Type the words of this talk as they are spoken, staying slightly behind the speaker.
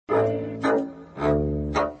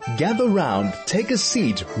Gather round, take a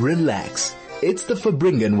seat, relax. It's the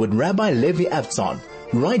Fabringen with Rabbi Levi Avtzon,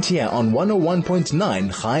 right here on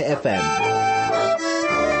 101.9 Chai FM.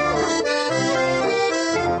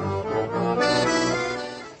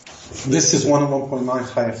 This is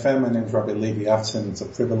 101.9 Chai FM. My name is Rabbi Levi Avtzon. It's a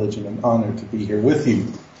privilege and an honor to be here with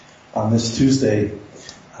you on this Tuesday.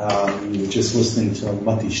 We were just listening to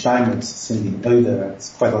Mati Steinmetz singing Oida.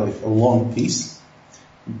 It's quite a long piece,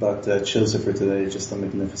 but chosen for today just a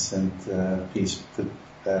magnificent piece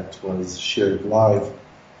that was shared live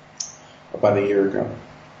about a year ago.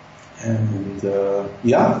 And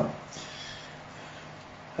I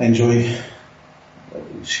enjoy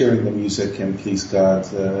sharing the music, and please God,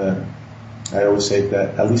 I always say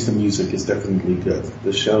that at least the music is definitely good.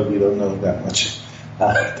 The show, we don't know that much,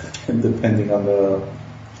 depending on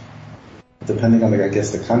I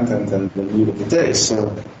guess, the content and the mood of the day.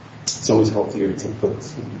 So it's always healthier to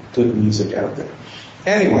put good music out there.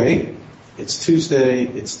 Anyway, it's Tuesday.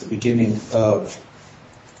 It's the beginning of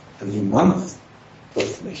a new month. But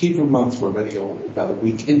the Hebrew month, we're already about a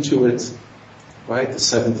week into it. Right, the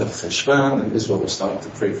 7th of Cheshvan, in Israel we're starting to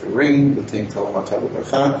pray for rain.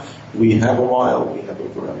 We have a while. We have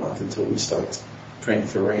over a month until we start praying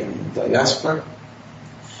for rain in the diaspora.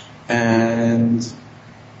 And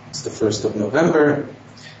it's the 1st of November,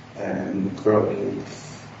 and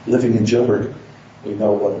living in Joburg, we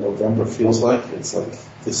know what November feels like. It's like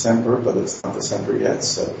December, but it's not December yet.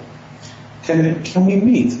 So, can we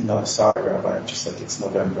meet? No, sorry, Rabbi. I'm just like, it's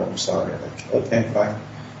November. I'm sorry. Like, okay, fine.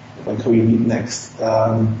 When can we meet next?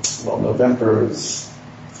 November is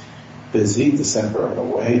busy. December I'm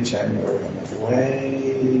away. January I'm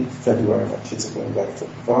away. February my kids are going back to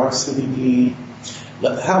varsity.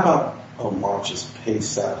 How about March is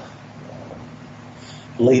Pesach.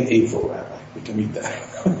 Late April, Rabbi. We can meet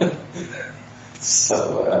that.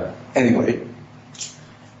 So, anyway,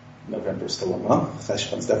 November is still a month.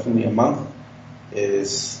 Cheshvan's definitely a month. It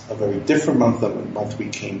is a very different month than the month we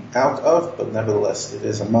came out of, but nevertheless, it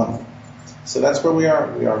is a month. So that's where we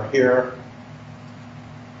are. We are here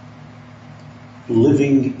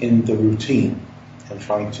living in the routine and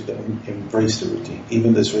trying to embrace the routine.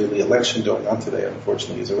 Even the Israeli election going on today,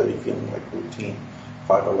 unfortunately, is already feeling like routine.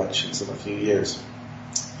 5 elections in a few years.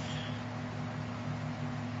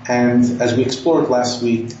 And as we explored last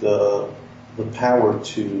week, the power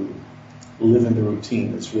to live in the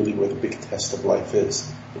routine is really where the big test of life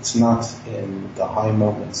is. It's not in the high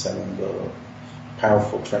moments and in the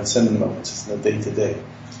powerful transcendent moments. It's in the day-to-day.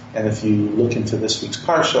 And if you look into this week's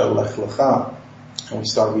Parsha, Lech Lecha, and we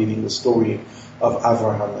start reading the story of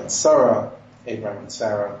Abraham and Sarah,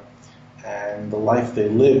 and the life they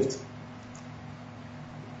lived.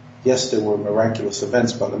 Yes, there were miraculous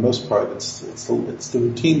events, but for the most part, it's the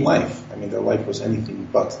routine life. I mean, their life was anything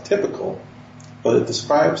but typical, but it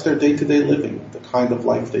describes their day-to-day living, the kind of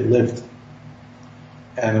life they lived.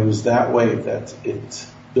 And it was that way that it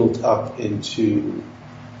built up into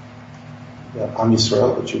the Am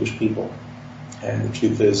Yisrael, the Jewish people. And the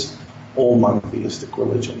truth is, all monotheistic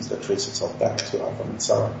religions that trace itself back to Abraham and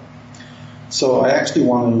Sarah. So I actually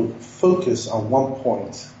want to focus on one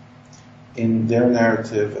point in their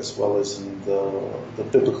narrative as well as in the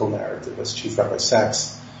biblical narrative. As Chief Rabbi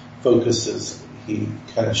Sachs focuses, he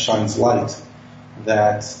kind of shines light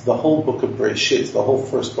that the whole book of Bereshit, the whole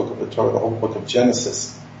first book of the Torah, the whole book of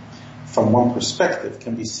Genesis, from one perspective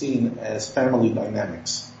can be seen as family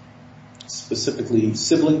dynamics, specifically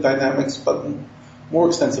sibling dynamics, but more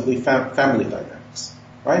extensively family dynamics,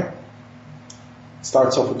 right? It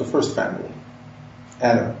starts off with the first family,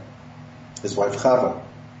 Adam, his wife Chava,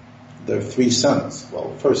 their 3 sons.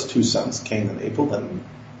 Well, first 2 sons, Cain and Abel, then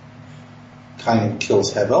Cain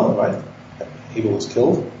kills Hevel, right? Abel is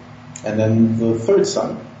killed. And then the 3rd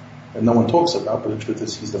son, that no one talks about, but the truth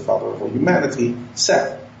is he's the father of all humanity,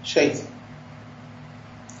 Seth, Sheth.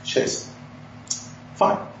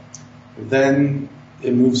 Fine. Then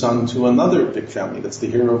it moves on to another big family that's the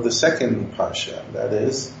hero of the second Parsha, that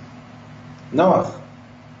is Noach.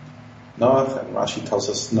 Noach, and Rashi tells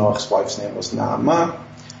us Noach's wife's name was Naamah,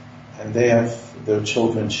 and they have their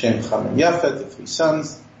children Shem, Ham, and Yafet, the 3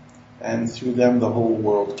 sons, and through them the whole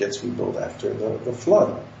world gets rebuilt after the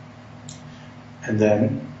flood. And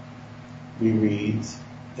then we read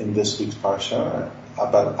in this week's Parsha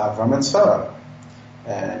about Avram and Sarah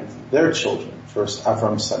and their children. First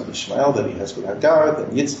Avram's son Ishmael that he has with Hagar,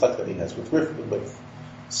 then Yitzchak that he has with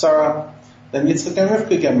Sarah. Then Yitzchak and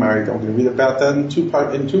Rivka get married. I'm going to read about that in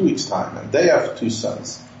 2 weeks' time. And they have 2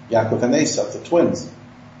 sons, Yaakov and Esav, the twins.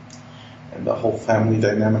 And the whole family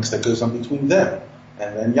dynamics that goes on between them.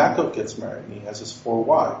 And then Yaakov gets married and he has his 4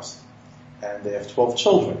 wives. And they have 12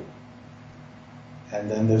 children. And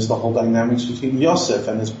then there's the whole dynamics between Yosef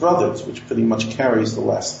and his brothers, which pretty much carries the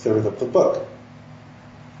last third of the book.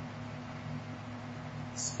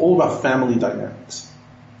 It's all about family dynamics.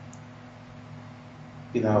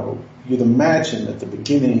 You'd imagine at the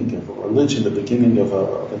beginning of a religion, the beginning of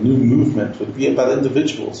a new movement would be about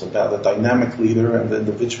individuals, about a dynamic leader and the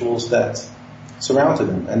individuals that surrounded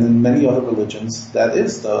him. And in many other religions, that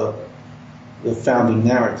is the founding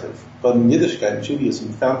narrative. But in Yiddishkeit and Judaism,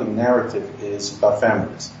 the founding narrative is about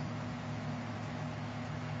families.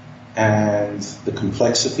 And the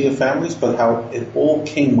complexity of families, but how it all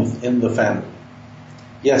came within the family.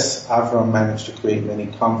 Yes, Avram managed to create many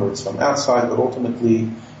converts from outside, but ultimately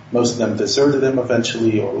most of them deserted him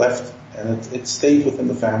eventually or left, and it stayed within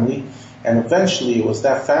the family. And eventually it was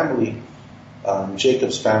that family,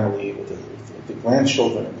 Jacob's family, with the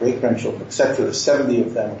grandchildren and great-grandchildren, etc., the 70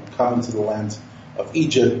 of them come into the land of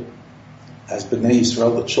Egypt as Bnei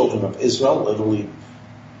Israel, the children of Israel, literally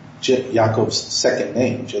Jacob's second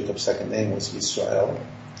name. Jacob's second name was Israel.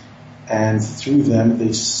 And through them,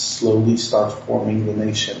 they slowly start forming the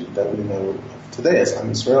nation that we know today as Am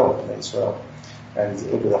Yisrael, Bnei Israel. And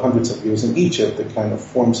over the hundreds of years in Egypt, it kind of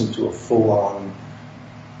forms into a full-on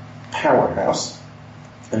powerhouse.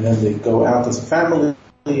 And then they go out as a family,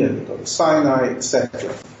 and they go to Sinai,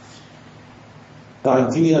 etc. The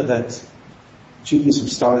idea that Judaism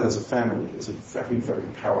started as a family is a very, very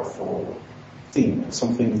powerful theme,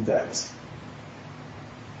 something that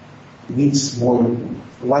needs more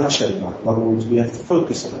light shedding on it. In other words, we have to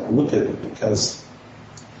focus on it and look at it, because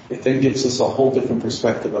it then gives us a whole different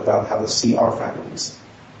perspective about how to see our families.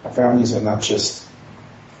 Our families are not just,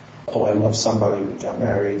 oh, I love somebody, we got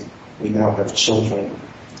married, we now have children,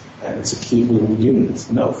 and it's a cute little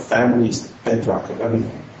unit. No, family is the bedrock of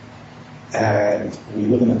everything. And we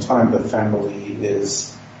live in a time that family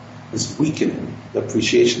is weakening. The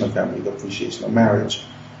appreciation of family, the appreciation of marriage,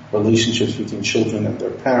 relationships between children and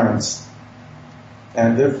their parents.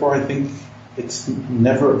 And therefore I think it's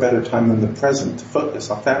never a better time than the present to focus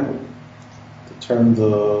on family, to turn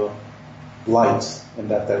the lights in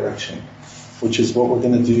that direction, which is what we're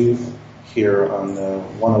going to do here on the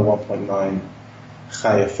 101.9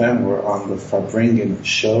 Chai FM. We're on the Farbringen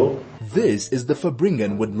show. This is the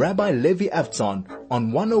Farbringen with Rabbi Levi Avtzon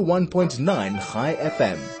on 101.9 Chai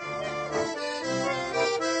FM.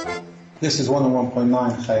 This is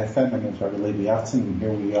 101.9 Chai FM. My name is Rabbi Levi Avtzon, and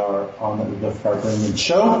here we are on the Farbringen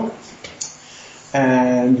show.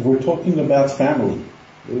 And we're talking about family.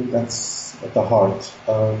 That's at the heart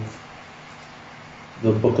of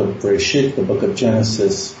the book of Bereshit, the book of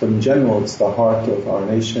Genesis. But in general, it's the heart of our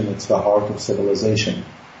nation. It's the heart of civilization.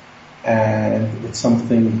 And it's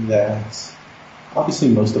something that obviously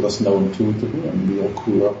most of us know intuitively, and we all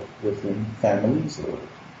grew up within families, or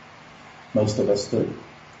most of us do.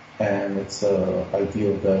 And it's an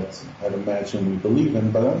ideal that I'd imagine we believe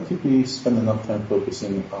in, but I don't think we spend enough time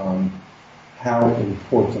focusing on how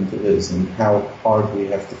important it is and how hard we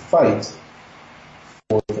have to fight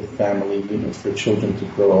for the family unit, for children to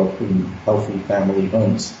grow up in healthy family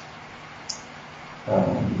homes.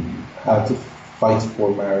 How to fight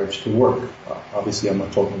for marriage to work. Obviously, I'm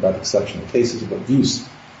not talking about exceptional cases of abuse,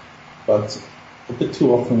 but a bit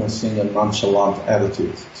too often we're seeing a nonchalant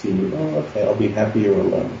attitude to, oh, okay, I'll be happier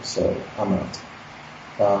alone, so I'm out.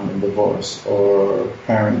 In divorce, or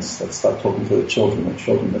parents that stop talking to their children, or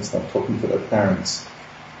children that stop talking to their parents.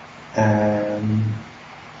 And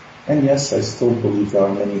yes, I still believe there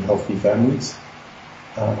are many healthy families.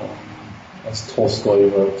 As Tolstoy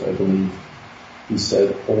wrote, I believe, he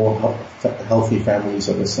said all healthy families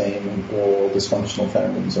are the same and all dysfunctional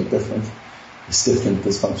families are different. There's different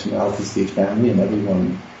dysfunctionalities to each family, and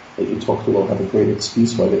everyone that you talk to will have a great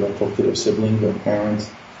excuse why they don't talk to their sibling, their parent,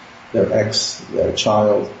 their ex, their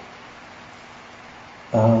child.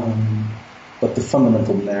 But the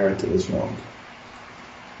fundamental narrative is wrong.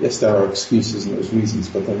 Yes, there are excuses and there's reasons,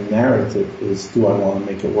 but the narrative is, do I want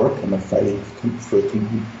to make it work? Am I fighting for it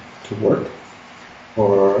to work?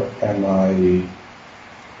 Or am I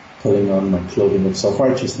putting on my clothing of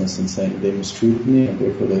self-righteousness and saying they mistreated me and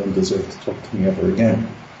therefore they don't deserve to talk to me ever again?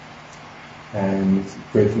 And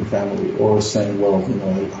breaking family, or saying, well,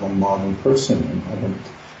 I'm a modern person and I don't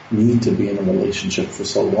need to be in a relationship for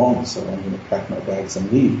so long, so I'm going to pack my bags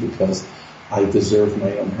and leave because I deserve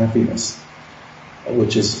my own happiness,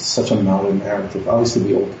 which is such a modern narrative.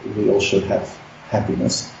 Obviously, we all should have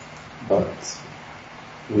happiness, but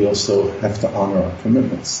we also have to honor our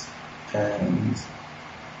commitments. And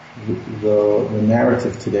the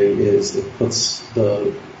narrative today is it puts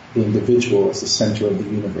the individual as the center of the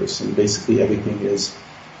universe, and basically everything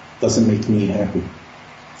doesn't make me happy.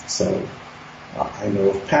 So I know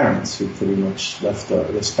of parents who pretty much left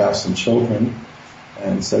their spouse and children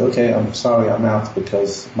and said, okay, I'm sorry, I'm out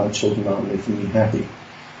because my children aren't making me happy.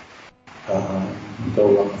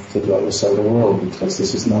 Go off to the other side of the world because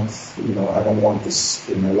this is not, I don't want this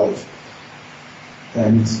in my life.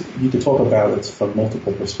 And you could talk about it from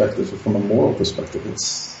multiple perspectives, but from a moral perspective,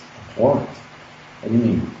 it's abhorrent. What do you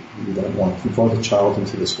mean you don't want? You brought a child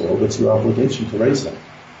into this world, it's your obligation to raise them.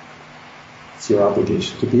 It's your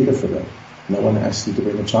obligation to be there for them. No one asked you to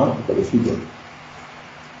bring a child, but if you did,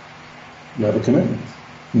 you have a commitment.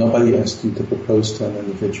 Nobody asked you to propose to an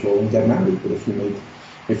individual and get married, but if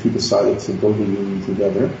you decided to build a union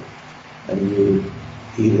together, and you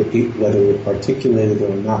whether you articulate it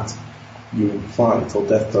or not, you imply till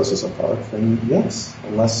death does us apart, then yes,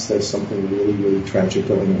 unless there's something really, really tragic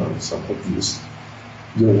going on, some abuse,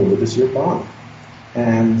 your word is your bond.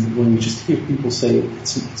 And when you just hear people say,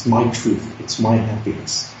 it's my truth, it's my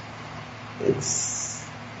happiness, it's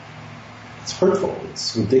hurtful,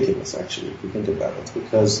 it's ridiculous actually, if you think about it,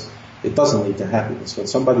 because it doesn't lead to happiness. When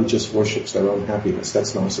somebody just worships their own happiness,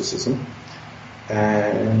 that's narcissism.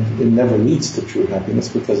 And it never leads to true happiness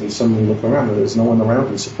because you suddenly look around and there's no one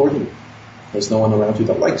around you supporting you. There's no one around you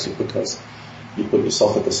that likes you because you put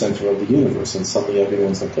yourself at the center of the universe and suddenly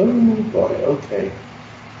everyone's like, oh boy, okay.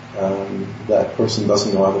 That person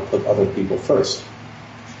doesn't know how to put other people first.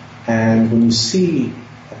 And when you see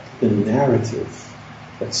the narrative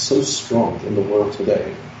that's so strong in the world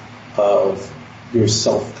today of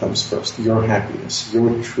yourself comes first, your happiness,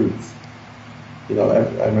 your truth. I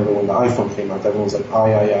remember when the iPhone came out, everyone was like,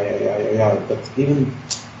 I. But even,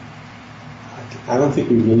 I don't think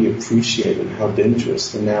we really appreciated how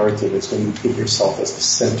dangerous the narrative is when you put yourself as the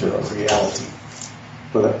center of reality.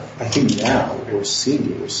 But I think now we're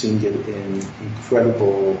seeing it in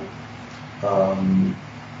incredible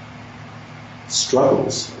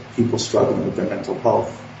struggles, people struggling with their mental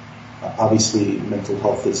health. Obviously, mental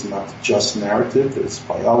health is not just narrative, there's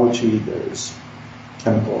biology, there's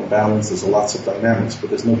chemical imbalance, there's lots of dynamics, but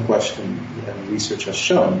there's no question, and research has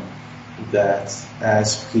shown, that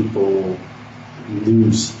as people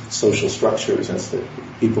lose social structures, as the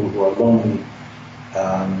people who are lonely,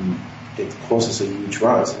 it causes a huge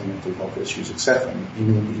rise in mental health issues, etc.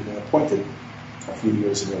 Even appointed a few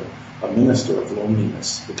years ago a minister of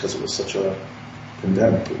loneliness because it was such a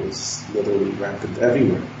pandemic. It was literally rampant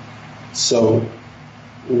everywhere. So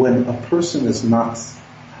when a person is not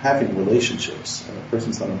having relationships and a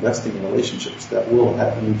person's not investing in relationships, that will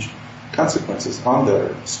have huge consequences on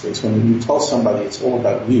their space. When you tell somebody it's all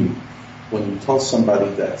about you, when you tell somebody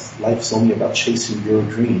that life's only about chasing your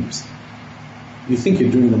dreams, you think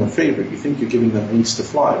you're doing them a favor, you think you're giving them wings to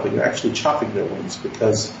fly, but you're actually chopping their wings,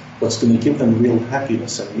 because what's going to give them real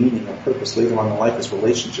happiness and meaning and purpose later on in life is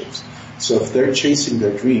relationships. So if they're chasing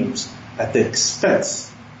their dreams at the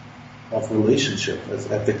expense of relationship,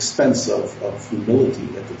 at the expense of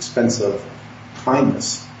humility, at the expense of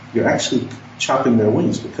kindness, you're actually chopping their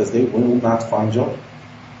wings because they will not find joy.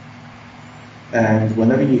 And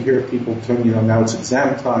whenever you hear people turn, now it's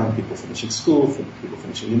exam time, people finishing school, people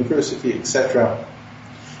finishing university, etc.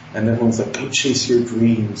 And everyone's like, go chase your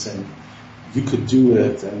dreams and you could do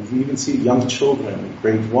it. And you even see young children in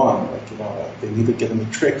grade 1, they need to get in the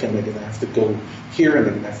trick and they're going to have to go here and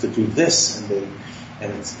they're going to have to do this.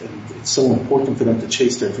 And it's so important for them to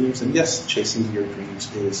chase their dreams. And yes, chasing your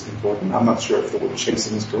dreams is important. I'm not sure if the word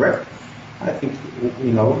chasing is correct. I think,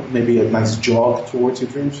 maybe a nice jog towards your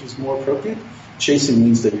dreams is more appropriate. Chasing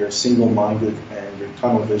means that you're single-minded and you're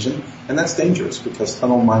tunnel vision, and that's dangerous because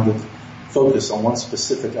tunnel-minded focus on one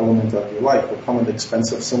specific element of your life will come at the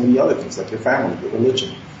expense of so many other things, like your family, your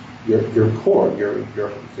religion, your core, your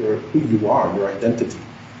who you are, your identity.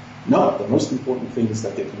 No, the most important thing is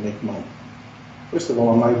that they can make money. First of all,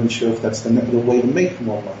 I'm not even sure if that's the way to make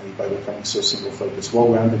more money by becoming so single-focused.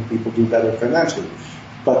 Well-rounded people do better financially,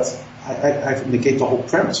 but I negate the whole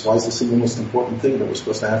premise. Why is the single most important thing that we're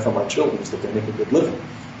supposed to have from our children is that they make a good living?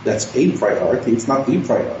 That's a priority. It's not the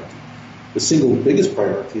priority. The single biggest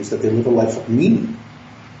priority is that they live a life of meaning.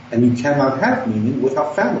 And you cannot have meaning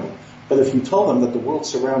without family. But if you tell them that the world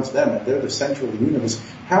surrounds them and they're the center of the universe,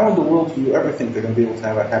 how in the world do you ever think they're going to be able to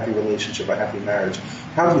have a happy relationship, a happy marriage?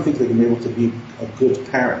 How do you think they're going to be able to be a good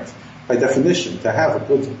parent? By definition, to have a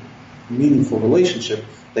good, meaningful relationship,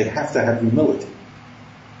 they have to have humility.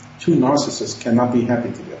 Two narcissists cannot be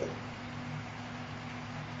happy together.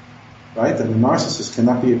 Right? And a narcissist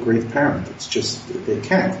cannot be a great parent. It's just, they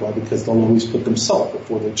can't. Why? Because they'll always put themselves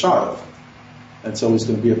before their child. And it's always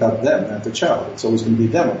going to be about them, not the child. It's always going to be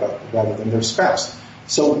them rather than their spouse.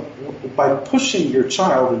 So by pushing your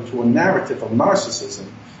child into a narrative of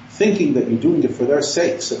narcissism, thinking that you're doing it for their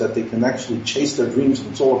sake so that they can actually chase their dreams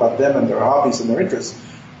and it's all about them and their hobbies and their interests.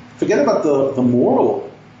 Forget about the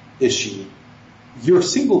moral issue. Your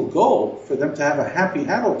single goal for them to have a happy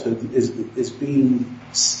adulthood is being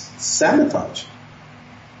sabotaged.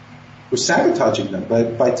 We're sabotaging them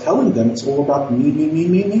by telling them it's all about me, me, me,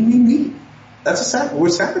 me, me, me, me. We're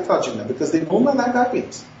sabotaging them because they will not have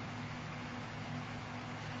happiness.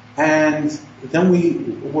 And then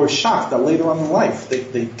we're shocked that later on in life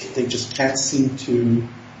they just can't seem to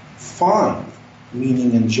find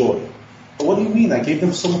meaning and joy. But what do you mean? I gave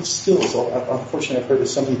them so much skills. Unfortunately, I've heard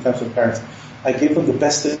this so many times from parents. I gave them the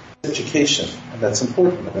best education, and that's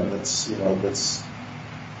important, and that's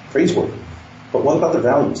praiseworthy. But what about the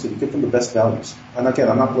values? Did you give them the best values? And again,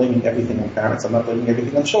 I'm not blaming everything on parents. I'm not blaming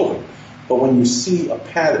everything on children. But when you see a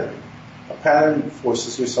pattern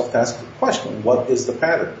forces yourself to ask the question, what is the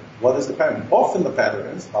pattern? What is the pattern? Often the pattern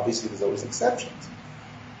is, obviously there's always exceptions,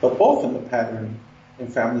 but often the pattern in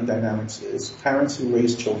family dynamics is parents who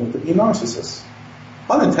raise children to be narcissists.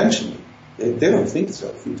 Unintentionally. They don't think so.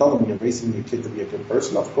 If you tell them you're raising your kid to be a good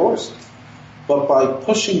person, of course. But by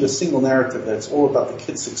pushing the single narrative that it's all about the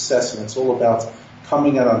kid's success and it's all about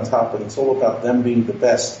coming out on top and it's all about them being the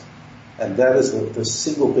best, and that is the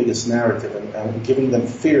single biggest narrative, and giving them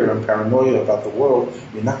fear and paranoia about the world.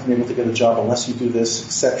 You're not going to be able to get a job unless you do this,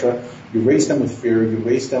 etc. You raise them with fear. You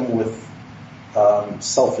raise them with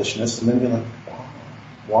selfishness, and then you're like,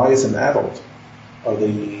 why as an adult are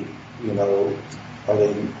they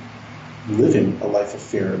living a life of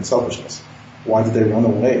fear and selfishness? Why did they run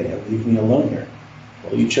away and leave me alone here?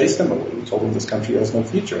 Well, you chased them away. You told them this country has no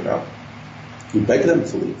future now. You beg them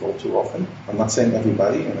to leave all too often. I'm not saying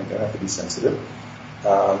everybody, and I'm going to have to be sensitive,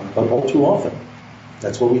 but all too often.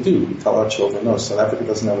 That's what we do. We tell our children, no, South Africa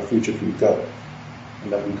doesn't have a future for you, go.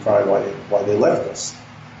 And then we cry why they left us.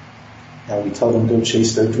 And we tell them go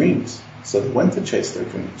chase their dreams. So they went to chase their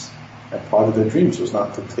dreams. And part of their dreams was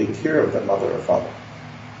not to take care of their mother or father,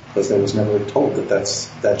 because they was never told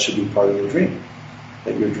that should be part of your dream.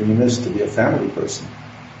 That your dream is to be a family person.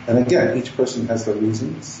 And again, each person has their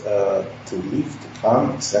reasons to leave, to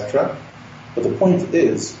come, etc. But the point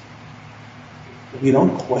is, we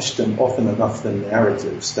don't question often enough the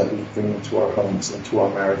narratives that we bring into our homes, into our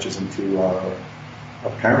marriages, into our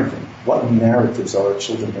parenting. What narratives are our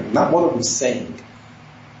children hearing? Not what are we saying.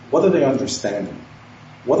 What are they understanding?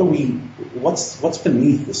 What's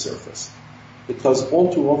beneath the surface? Because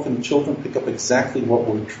all too often children pick up exactly what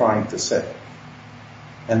we're trying to say.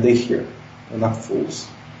 And they hear. They're not fools.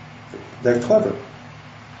 They're clever.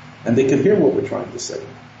 And they can hear what we're trying to say.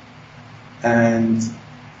 And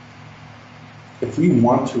if we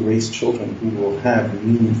want to raise children who will have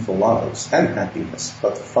meaningful lives and happiness,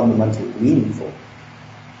 but fundamentally meaningful,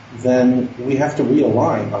 then we have to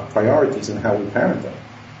realign our priorities in how we parent them.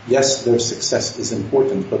 Yes, their success is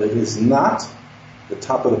important, but it is not the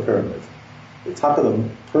top of the pyramid. The top of the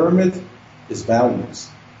pyramid is values,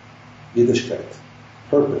 Yiddishkeit,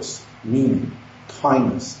 purpose, meaning,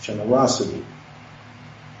 kindness, generosity,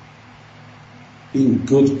 being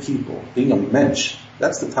good people, being a mensch.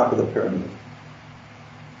 That's the top of the pyramid.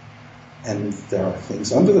 And there are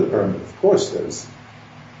things under the pyramid. Of course, there's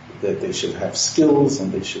that they should have skills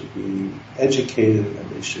and they should be educated and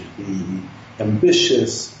they should be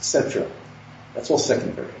ambitious, etc. That's all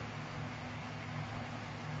secondary.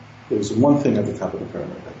 There's one thing at the top of the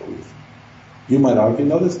pyramid, I believe. You might argue,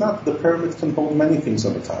 no, there's not. The pyramid can hold many things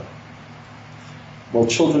on the top. Well,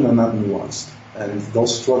 children are not nuanced, and they'll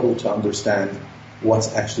struggle to understand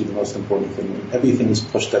what's actually the most important thing. When everything is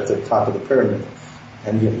pushed at the top of the pyramid,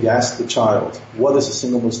 and you ask the child, what is the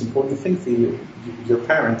single most important thing for you? Your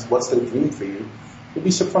parents, what's their dream for you? You'll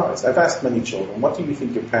be surprised. I've asked many children, what do you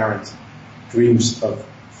think your parent dreams of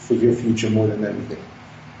for your future more than anything?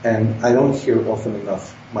 And I don't hear often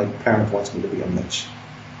enough, my parent wants me to be a mensch.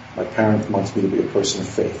 My parent wants me to be a person of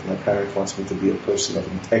faith. My parent wants me to be a person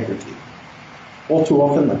of integrity. All too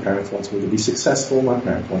often, my parent wants me to be successful. My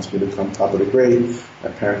parent wants me to come top of the grade. My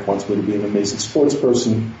parent wants me to be an amazing sports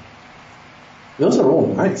person. Those are all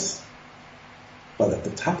nice. But at the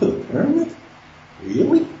top of the pyramid?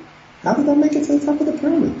 Really? How did I make it to the top of the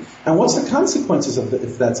pyramid? And what's the consequences of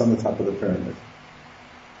if that's on the top of the pyramid?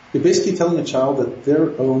 You're basically telling a child that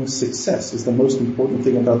their own success is the most important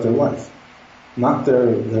thing about their life. Not their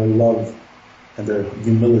love and their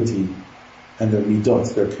humility and their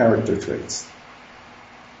midot, their character traits.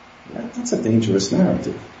 Yeah, that's a dangerous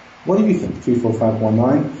narrative. What do you think?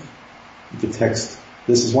 34519. You could text.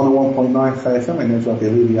 This is 101.9 Chai FM. My name is Rabbi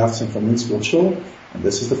Levi Avtzon from Linksfield Shul, and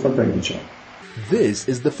this is the Farbrengen Show. This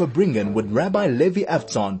is the Farbrengen with Rabbi Levi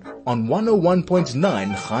Avtzon on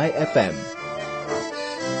 101.9 Chai FM.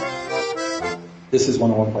 This is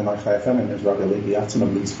 101.9 Chai FM, and there's Rabbi Levi Avtzon of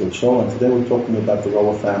Leedsfield Show, and today we're talking about the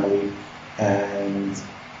role of family and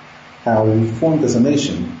how we formed as a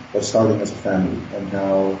nation by starting as a family, and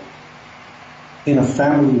how in a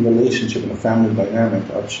family relationship, in a family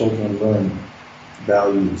dynamic, our children learn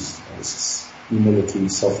values as humility,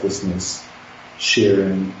 selflessness,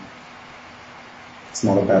 sharing. It's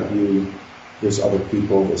not about you. There's other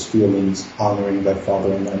people, there's feelings, honoring thy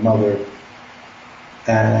father and thy mother.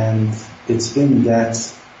 And it's in that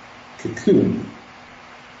cocoon,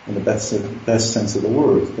 in the best sense of the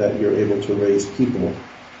word, that you're able to raise people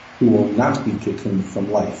who will not be cocooned from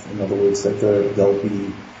life. In other words, that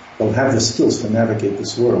they'll have the skills to navigate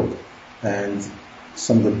this world. And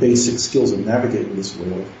some of the basic skills of navigating this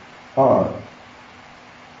world are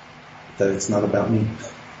that it's not about me.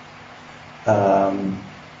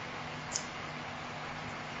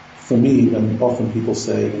 For me, when often people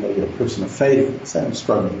say, you're a person of faith, I say I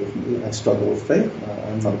struggle with faith.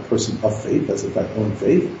 I'm not a person of faith, as if I own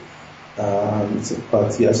faith.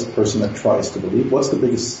 But yes, a person that tries to believe. What's the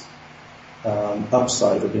biggest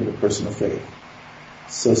upside of being a person of faith?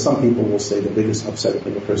 So some people will say the biggest upside of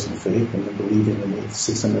being a person of faith and believing in the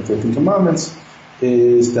 613 commandments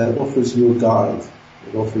is that it offers you a guide.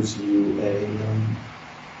 It offers you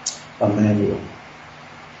a manual.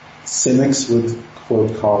 Cynics would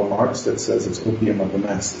quote Karl Marx that says it's opium of the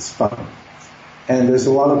masses. Fine. And there's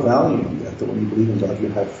a lot of value in that when you believe in God, you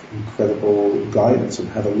have incredible guidance on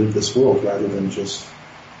how to live this world rather than just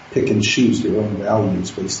pick and choose your own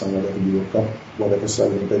values based on whatever you woke up, whatever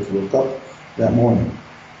side of the bed you woke up that morning.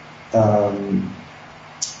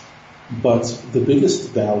 But the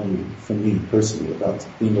biggest value for me personally about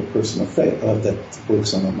being a person of faith, that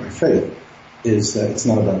works on my faith, is that it's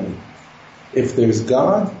not about me. If there's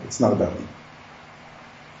God, it's not about me.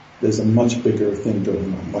 There's a much bigger thing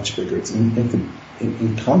going on, much bigger. It's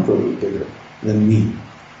incomparably bigger than me.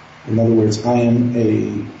 In other words, I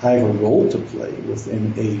have a role to play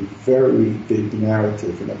within a very big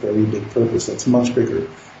narrative and a very big purpose that's much bigger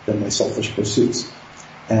than my selfish pursuits.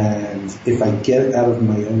 And if I get out of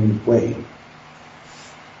my own way,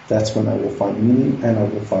 that's when I will find meaning and I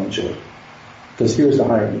will find joy. Because here's the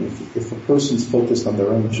irony. If a person's focused on their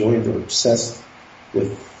own joy and they're obsessed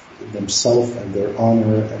with themselves and their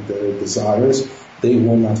honor and their desires, they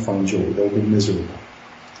will not find joy. They'll be miserable.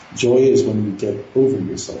 Joy is when you get over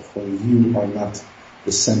yourself, when you are not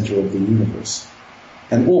the center of the universe.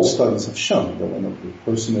 And all studies have shown that when a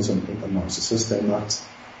person is a narcissist,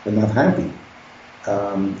 they're not happy.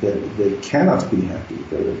 They cannot be happy.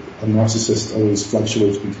 A narcissist always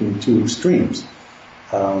fluctuates between two extremes.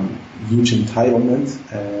 Huge entitlement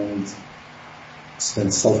and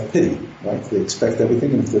self-pity, right? They expect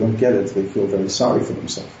everything, and if they don't get it, they feel very sorry for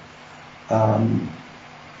themselves. And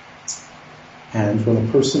when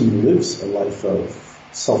a person lives a life of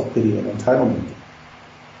self-pity and entitlement,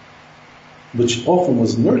 which often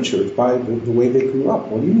was nurtured by the way they grew up.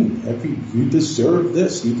 What do you mean? You deserve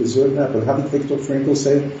this, you deserve that. But how did Viktor Frankl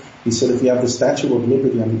say it? He said, if you have the Statue of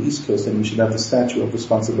Liberty on the East Coast, then you should have the Statue of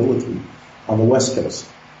Responsibility on the West Coast.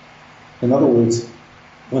 In other words,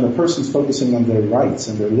 when a person's focusing on their rights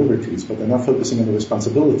and their liberties, but they're not focusing on their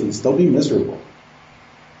responsibilities, they'll be miserable.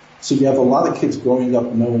 So you have a lot of kids growing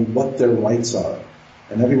up knowing what their rights are,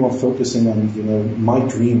 and everyone focusing on, my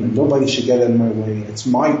dream, and nobody should get in my way. It's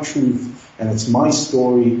my truth, and it's my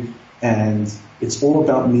story, and it's all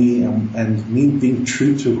about me, and me being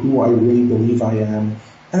true to who I really believe I am.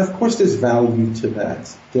 And of course there's value to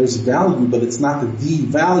that. There's value, but it's not the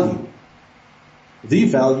value. The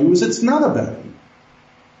value is it's not about you.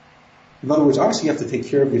 In other words, obviously you have to take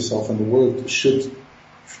care of yourself, and the world should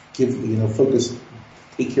give, focus,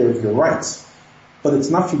 take care of your rights. But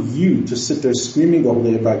it's not for you to sit there screaming all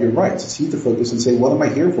day about your rights. It's you to focus and say, what am I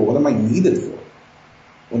here for? What am I needed for?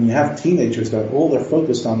 When you have teenagers that all they're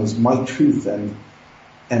focused on is my truth and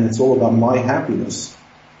it's all about my happiness,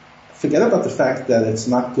 forget about the fact that it's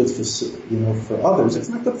not good for others. It's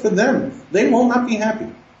not good for them. They will not be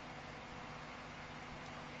happy.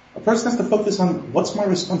 A person has to focus on what's my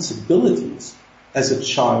responsibilities as a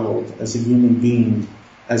child, as a human being,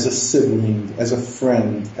 as a sibling, as a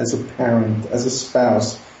friend, as a parent, as a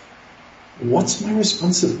spouse. What's my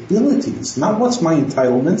responsibilities? Not what's my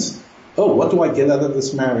entitlements. Oh, what do I get out of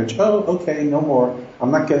this marriage? Oh, okay, no more.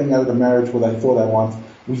 I'm not getting out of the marriage what I thought I want.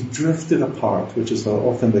 We drifted apart, which is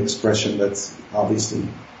often the expression that's obviously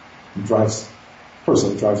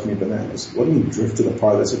personally drives me bananas. What do you mean drifted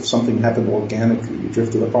apart? As if something happened organically. You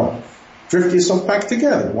drifted apart. Drift yourself back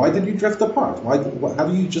together. Why did you drift apart? How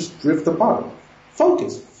do you just drift apart?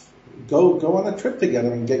 Focus. Go on a trip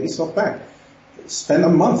together and get yourself back. spend a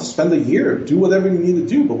month, spend a year, do whatever you need to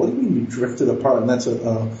do. But what do you mean you drifted apart? And that's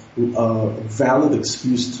a valid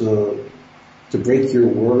excuse to break your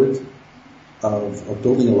word of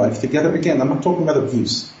building a life together. Again, I'm not talking about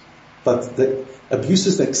abuse, but the abuse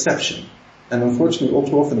is the exception. And unfortunately, all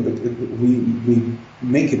too often, we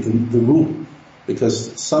make it the rule,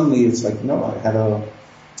 because suddenly it's like, no,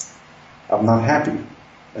 I'm not happy,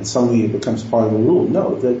 and suddenly it becomes part of the rule.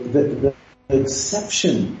 No, the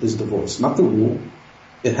exception is divorce, not the rule.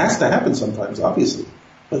 It has to happen sometimes, obviously,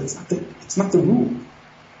 but it's not the rule.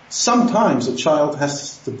 Sometimes a child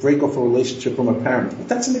has to break off a relationship from a parent, but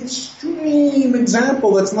that's an extreme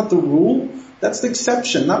example. That's not the rule. That's the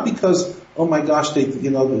exception. Not because, oh my gosh, they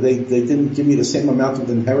didn't give me the same amount of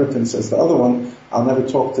inheritance as the other one, I'll never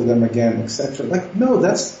talk to them again, etc. Like, no,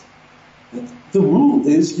 the rule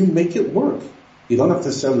is you make it work. You don't have to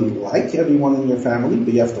necessarily like everyone in your family,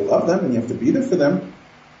 but you have to love them and you have to be there for them.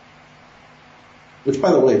 Which,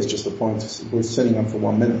 by the way, is just a point we're sitting on for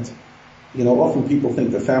 1 minute. Often people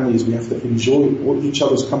think that families, we have to enjoy each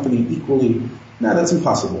other's company equally. No, that's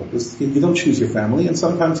impossible. You don't choose your family, and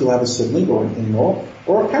sometimes you'll have a sibling or an in-law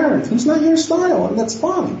or a parent who's not your style, and that's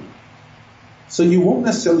fine. So you won't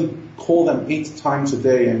necessarily call them 8 times a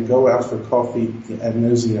day and go out for coffee ad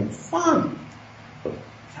nauseum. Fine. But you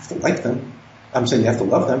have to like them. I'm saying you have to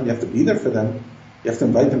love them, you have to be there for them, you have to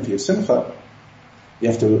invite them to your simcha. You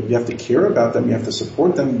have to care about them. You have to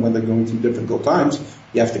support them when they're going through difficult times.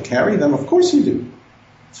 You have to carry them. Of course you do.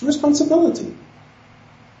 It's a responsibility.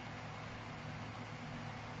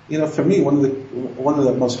 For me, one of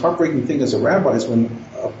the most heartbreaking things as a rabbi is when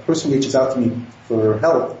a person reaches out to me for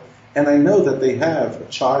help, and I know that they have a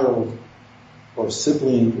child or a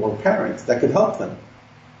sibling or parent that could help them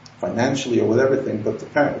financially or whatever thing, but the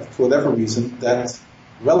parent, for whatever reason, that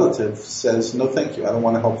relative says, no thank you, I don't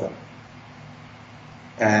want to help them.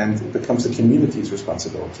 And it becomes the community's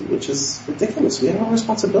responsibility, which is ridiculous. We have a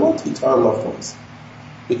responsibility to our loved ones.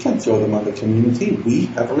 We can't throw them on the community. We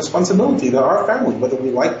have a responsibility. They're our family. Whether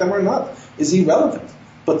we like them or not is irrelevant.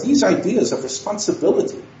 But these ideas of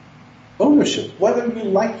responsibility, ownership, whether you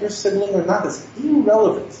like your sibling or not, is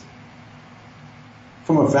irrelevant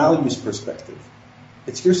from a values perspective.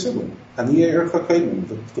 It's your sibling. And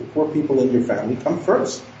the poor people in your family come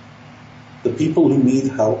first. The people who need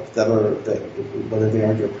help, whether they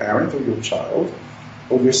are your parent or your child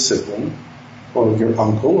or your sibling or your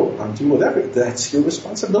uncle or auntie, whatever, that's your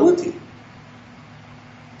responsibility.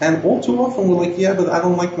 And all too often we're like, yeah, but I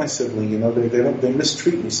don't like my sibling, they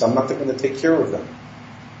mistreat me, so I'm not going to take care of them.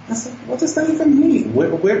 I was like, what does that even mean? Where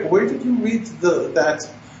did you read that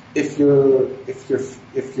if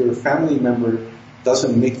your family member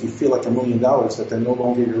doesn't make you feel like $1 million, that they're no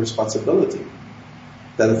longer your responsibility?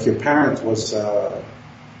 That if your parent was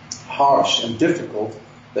harsh and difficult,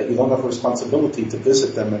 that you don't have a responsibility to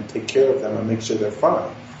visit them and take care of them and make sure they're fine.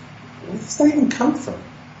 Where does that even come from?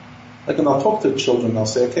 Like when I'll talk to children, I'll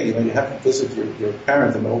say, okay, you haven't visited your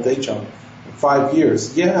parent in an old age home in 5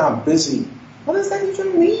 years. Yeah, I'm busy. What does that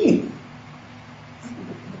even mean?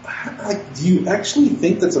 Do you actually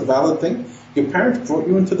think that's a valid thing? Your parent brought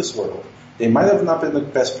you into this world. They might have not been the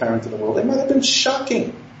best parent in the world. They might have been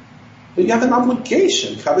shocking. But you have an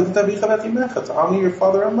obligation to honor your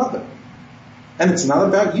father and mother. And it's not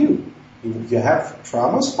about you. You have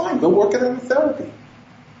traumas, fine, go work it out in therapy.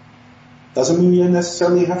 Doesn't mean you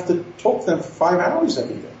necessarily have to talk to them for 5 hours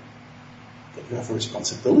every day. But you have a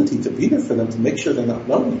responsibility to be there for them, to make sure they're not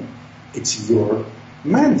lonely. It's your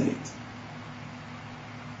mandate.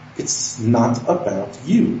 It's not about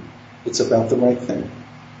you. It's about the right thing.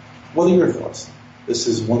 What are your thoughts? This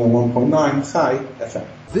is 101.9 Chai FM.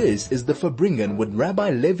 This is the Fabringen with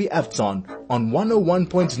Rabbi Levi Avtzon on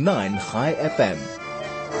 101.9 Chai FM.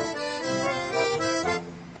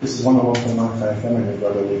 This is 101.9 Chai FM. I'm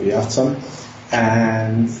Rabbi Levi Avtzon,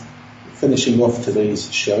 and finishing off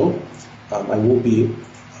today's show, I won't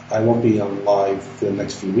be on live for the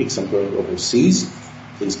next few weeks. I'm going overseas.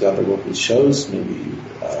 Please God, there will be shows, maybe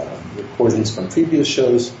recordings from previous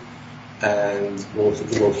shows. And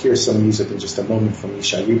we'll hear some music in just a moment from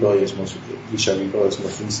Yisharibo's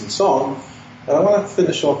most recent song. And I want to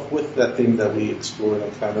finish off with that theme that we explored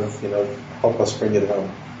and kind of, help us bring it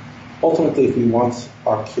home. Ultimately, if we want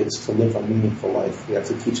our kids to live a meaningful life, we have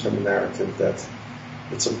to teach them a narrative that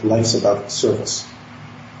life's about service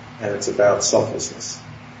and it's about selflessness.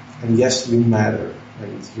 And yes, you matter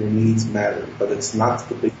and your needs matter, but it's not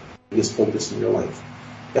the biggest focus in your life.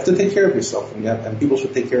 You have to take care of yourself, and people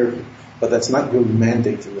should take care of you. But that's not your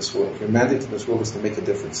mandate in this world. Your mandate in this world is to make a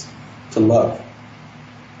difference, to love,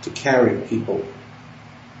 to carry people,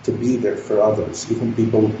 to be there for others, even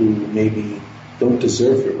people who maybe don't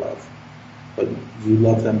deserve your love. but you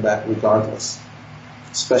love them back regardless,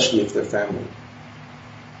 especially if they're family.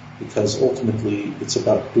 Because ultimately, it's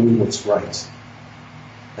about doing what's right.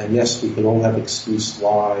 And yes, we could all have excuse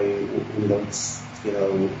why we don't,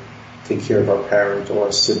 take care of our parent or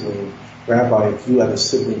our sibling. Rabbi, if you had a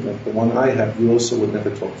sibling like the one I have, you also would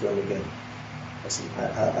never talk to them again.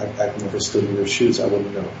 I've never stood in their shoes, I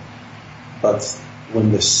wouldn't know. But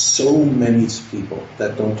when there's so many people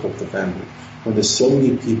that don't talk to family, when there's so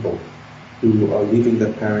many people who are leaving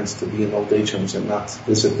their parents to be in old age homes and not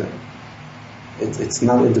visit them, it's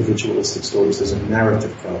not individualistic stories, there's a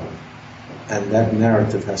narrative problem. And that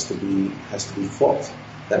narrative has to be fought.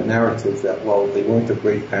 That narrative that, well, they weren't a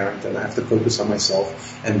great parent and I have to focus on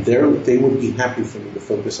myself and they would be happy for me to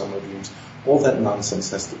focus on my dreams. All that nonsense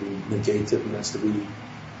has to be negated and has to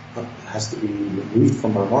be removed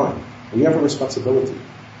from our mind. We have a responsibility.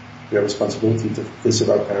 We have a responsibility to visit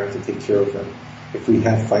our parents, to take care of them. If we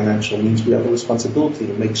have financial means, we have a responsibility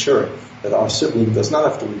to make sure that our sibling does not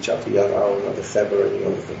have to reach out to Yad or another Feb or any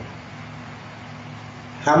other thing.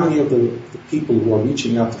 How many of the people who are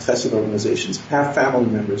reaching out to Chesed organizations have family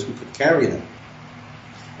members who could carry them?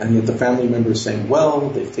 And yet the family member is saying, well,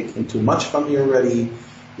 they've taken too much from me already,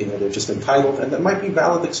 they're just entitled, and that might be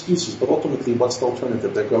valid excuses, but ultimately what's the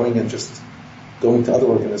alternative? They're going to other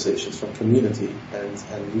organizations from community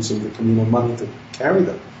and using the communal money to carry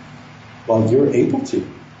them. While you're able to.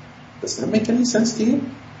 Does that make any sense to you?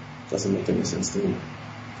 Doesn't make any sense to me.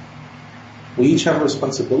 We each have a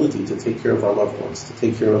responsibility to take care of our loved ones,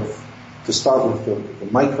 to start with the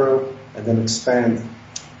micro and then expand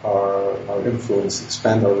our influence,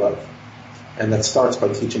 expand our love. And that starts by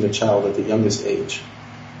teaching a child at the youngest age,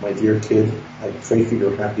 my dear kid, I pray for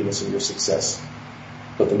your happiness and your success.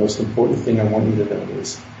 But the most important thing I want you to know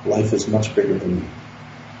is life is much bigger than you.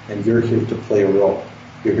 And you're here to play a role.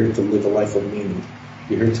 You're here to live a life of meaning.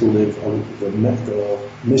 You're here to live the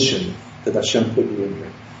mission that Hashem put you in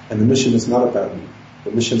here. And the mission is not about you.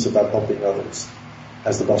 The mission is about helping others.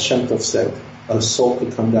 As the Baal Shem Tov said, a soul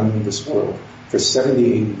could come down in this world for 70,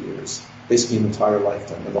 80 years, basically an entire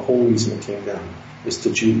lifetime. And the whole reason it came down is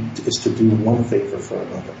to do one favor for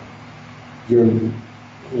another. Your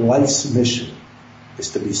life's mission is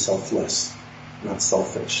to be selfless, not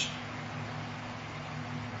selfish.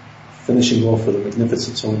 Finishing off with a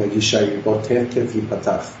magnificent song by Yishai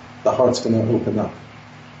Yipatach. The heart's going to open up.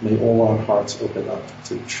 May all our hearts open up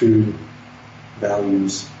to true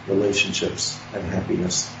values, relationships, and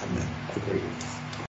happiness. Amen. Have a great week.